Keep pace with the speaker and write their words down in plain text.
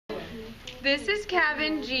This is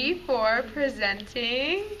Cabin G4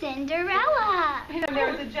 presenting Cinderella. And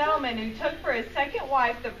there was a gentleman who took for his second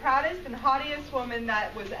wife the proudest and haughtiest woman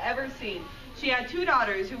that was ever seen. She had 2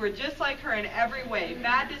 daughters who were just like her in every way,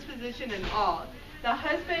 bad disposition and all. The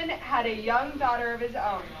husband had a young daughter of his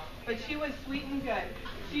own, but she was sweet and good.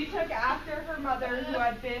 She took after her mother, who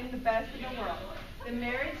had been the best in the world. The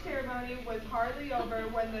marriage ceremony was hardly over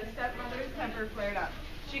when the stepmother's temper flared up.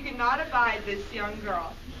 She could not abide this young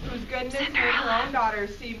girl, whose goodness made her own daughter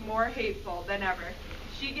seem more hateful than ever.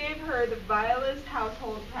 She gave her the vilest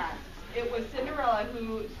household tasks. It was Cinderella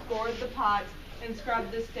who scoured the pots and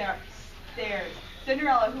scrubbed the stairs.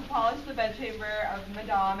 Cinderella who polished the bedchamber of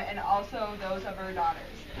Madame and also those of her daughters.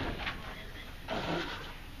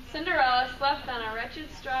 Cinderella slept on a wretched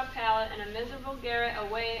straw pallet in a miserable garret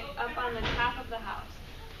away up on the top of the house.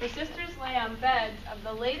 Her sisters lay on beds of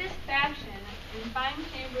the latest fashion in fine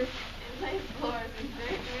chambers, inlaid floors, and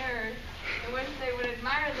great mirrors in which they would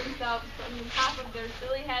admire themselves from the top of their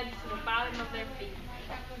silly heads to the bottom of their feet.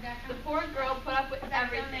 The poor girl put up with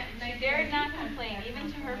everything. She dared not complain,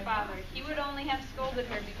 even to her father. He would only have scolded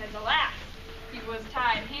her because, alas, he was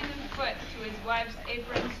tied hand and foot to his wife's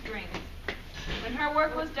apron strings. When her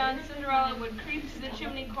work was done, Cinderella would creep to the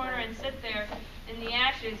chimney corner and sit there in the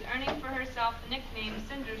ashes, earning for herself the nickname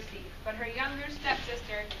Cinderseed. But her younger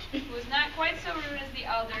stepsister, who was not quite so rude as the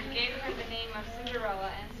elder, gave her the name of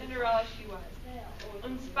Cinderella, and Cinderella she was.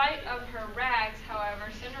 In spite of her rags,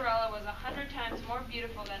 however, Cinderella was 100 times more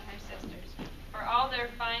beautiful than her sisters, for all their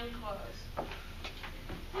fine clothes.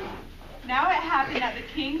 Now it happened that the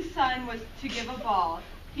king's son was to give a ball.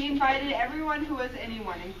 He invited everyone who was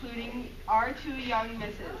anyone, including our 2 young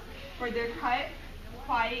misses, for they're quite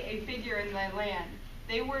a figure in the land.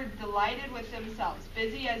 They were delighted with themselves,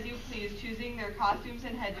 busy as you please, choosing their costumes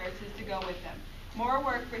and headdresses to go with them. More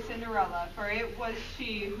work for Cinderella, for it was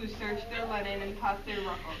she who searched their linen and puffed their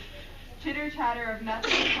ruffles. Chitter-chatter of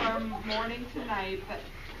nothing from morning to night but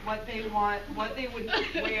what they would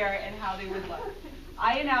wear and how they would look.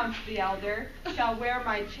 I announced, the elder, shall wear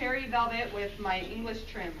my cherry velvet with my English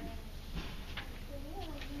trim.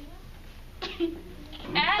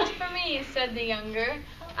 As for me, said the younger,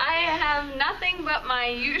 I have nothing but my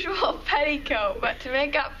usual petticoat, but to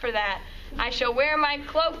make up for that, I shall wear my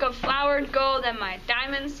cloak of flowered gold and my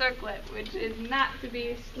diamond circlet, which is not to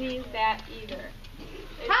be sneezed at either.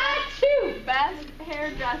 Achoo! Best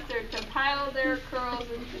hairdresser to pile their curls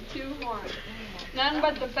into 2 horns. None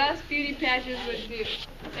but the best beauty pageants would do.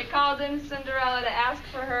 They called in Cinderella to ask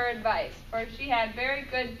for her advice, for she had very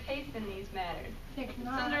good taste in these matters.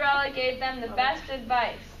 Cinderella gave them the best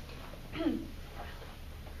advice.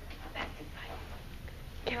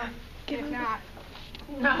 Give not.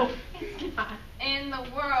 No, it's not. In the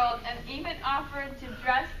world, and even offered to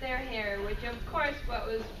dress their hair, which of course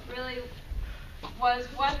was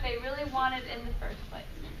what they really wanted in the first place.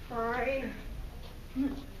 Fine.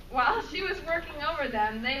 While she was working over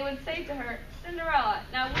them, they would say to her, Cinderella,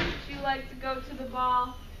 now wouldn't you like to go to the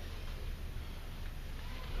ball?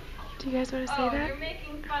 Do you guys want to say Oh, that? you're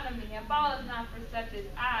making fun of me. A ball is not for such as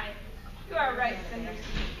I. You are right,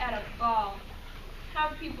 Cinderseed, at a ball. How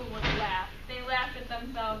people would laugh. They laughed at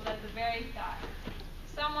themselves at the very thought.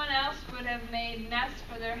 Someone else would have made nests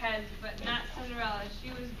for their heads, but not Cinderella. She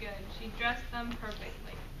was good. She dressed them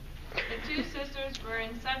perfectly. The 2 sisters were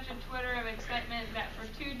in such a twitter of excitement that for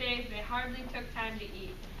 2 days they hardly took time to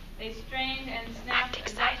eat. They strained and snapped a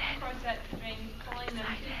dozen corset strings, pulling them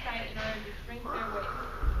too tight in order to shrink their waists.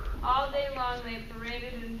 All day long they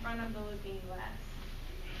paraded in front of the looking-glass.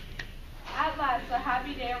 At last the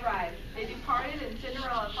happy day arrived. They departed, and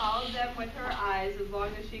Cinderella followed them with her eyes as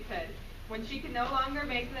long as she could. When she could no longer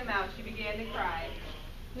make them out, she began to cry.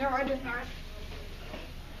 No, I did not.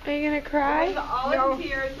 Are you gonna cry? It was all in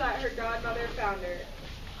tears that her godmother found her.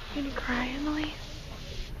 You gonna cry, Emily?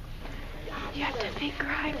 You have to fake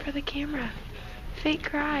cry for the camera. Fake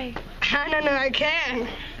cry. I don't know, I can.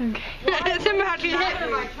 Okay. It's about to hit Rather,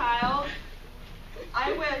 me. my child.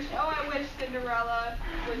 I wish Cinderella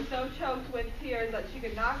was so choked with tears that she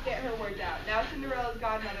could not get her words out. Now Cinderella's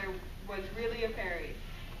godmother was really a fairy.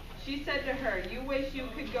 She said to her, you wish you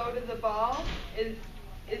could go to the ball? Is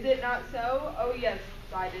it not so? Oh yes,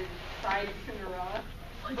 sighed Cinderella.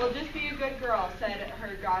 Well, just be a good girl, said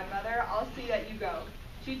her godmother. I'll see that you go.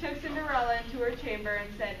 She took Cinderella into her chamber and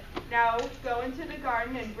said, now go into the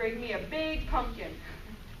garden and bring me a big pumpkin.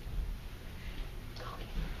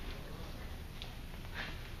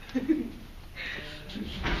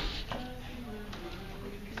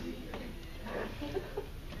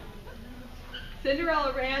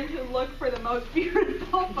 Cinderella ran to look for the most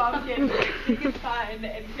beautiful pumpkin she could find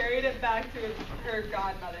and carried it back to her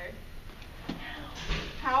godmother.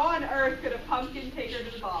 How on earth could a pumpkin take her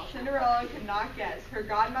to the ball? Cinderella could not guess. Her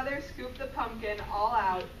godmother scooped the pumpkin all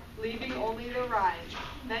out, leaving only the rind.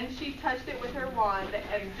 Then she touched it with her wand,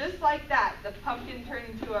 and just like that, the pumpkin turned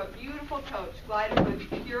into a beautiful coach, gliding with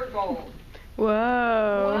pure gold.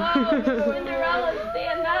 Whoa. Whoa, Cinderella,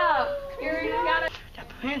 stand up. You're gotta. The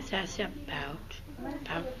princess about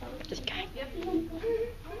this guy.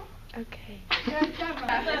 Okay.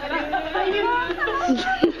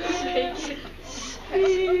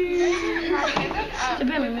 The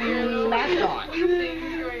baby laughed on.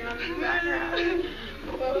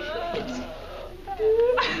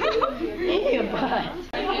 Yeah, but.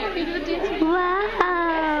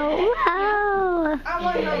 Wow. Wow.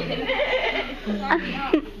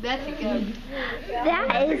 That's good. That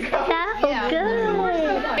is so good.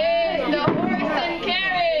 It's the horse and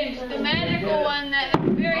carriage, the magical one that the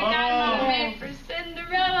fairy godmother made for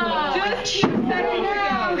Cinderella. Just 2 seconds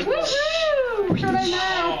ago. Woohoo! Should I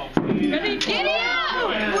know? Ready? Giddy up!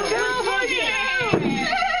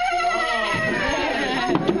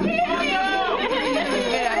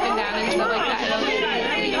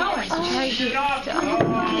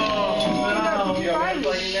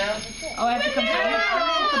 Oh, I have to come back.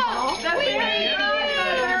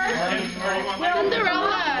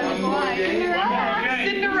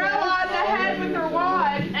 Cinderella on the head with her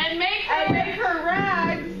wand. And make her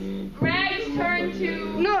rags turn to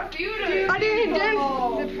beautiful. I didn't dance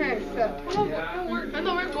the prince. I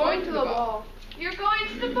thought we're going to the ball. You're going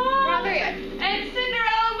to the ball. We're not there yet. And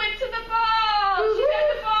Cinderella went to the ball. She's at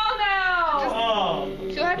the ball now.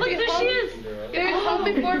 She'll have to get home. She is. Get home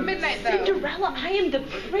before midnight, though. Cinderella, I am the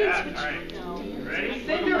prince.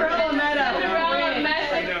 Cinderella met Cinderella met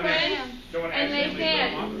the prince, and they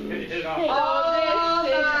danced. all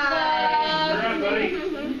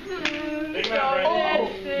This is love.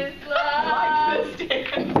 This is love.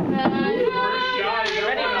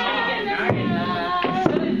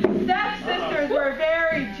 Stepsisters were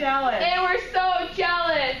very jealous. They were so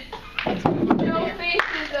jealous. No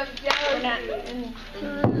faces of jealousy.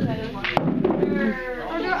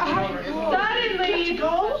 Suddenly,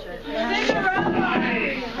 Cinderella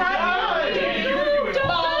had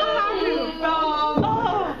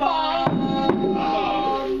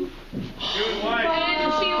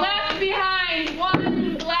And she left behind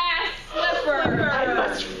one glass slipper. I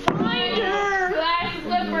must find her. Glass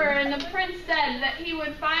slipper, and the prince said that he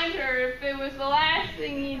would find her if it was the last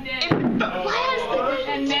thing he did.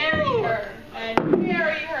 And marry her. and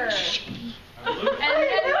marry her. And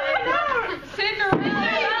then Cinderella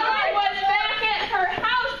was back at her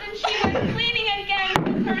house, and she was cleaning again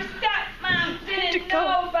because her stepmom didn't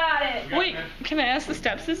know about it. Wait, can I ask the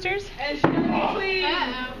stepsisters? And she was clean.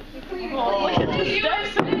 Look at the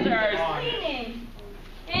stepsisters. Cleaning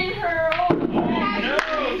in her old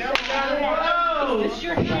Is this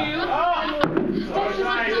your shoe?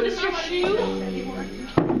 Is this your shoe?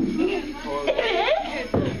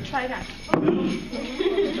 Try that.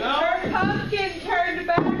 Her pumpkin turned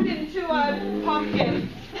back into a pumpkin.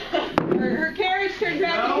 Her carriage turned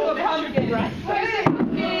back into a pumpkin. Where's the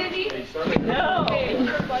pumpkin, Andy? No. Oh,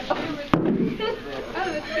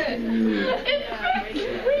 that's good.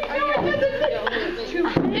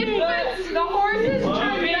 The horses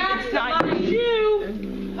turned back to my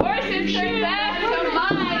shoe. Horses turn back to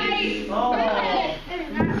mice.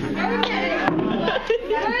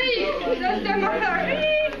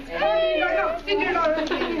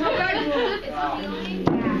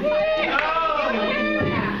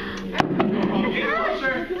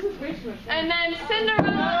 And then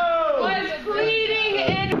Cinderella was pleading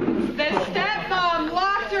in. The stepmom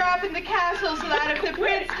locked her up in the castle so that if the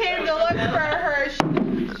prince came to look for her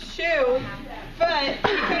shoe, but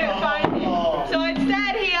he couldn't find it. So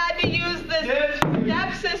instead he had to use the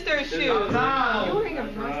stepsister's shoes.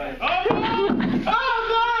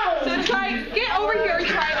 So try, get over here and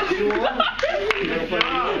try it.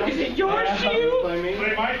 Is it your shoe?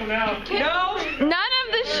 No. None of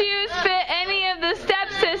the shoes fit any of the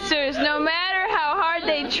stepsisters, no matter how hard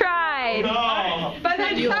they tried. But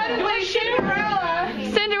then suddenly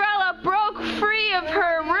Cinderella broke free of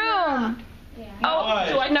her room.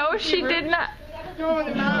 Oh, no, she did not. Oh,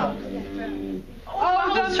 the mouse.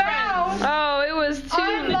 Oh, it was too.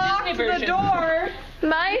 Unlocked the door.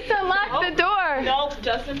 Mice unlocked the door. No,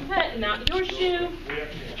 doesn't fit. Not your shoe.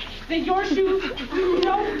 Your shoe.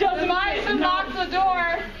 No, doesn't Mice unlocked the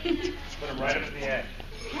door. Put him right up in the edge.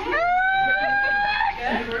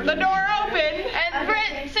 The door opened.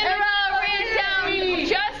 And Cinderella ran down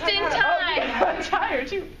just in time. I'm tired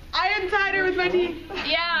too. I untied her with my teeth.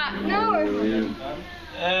 Yeah.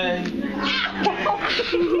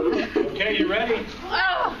 Okay, you ready?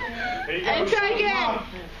 Oh. Here you And go. tried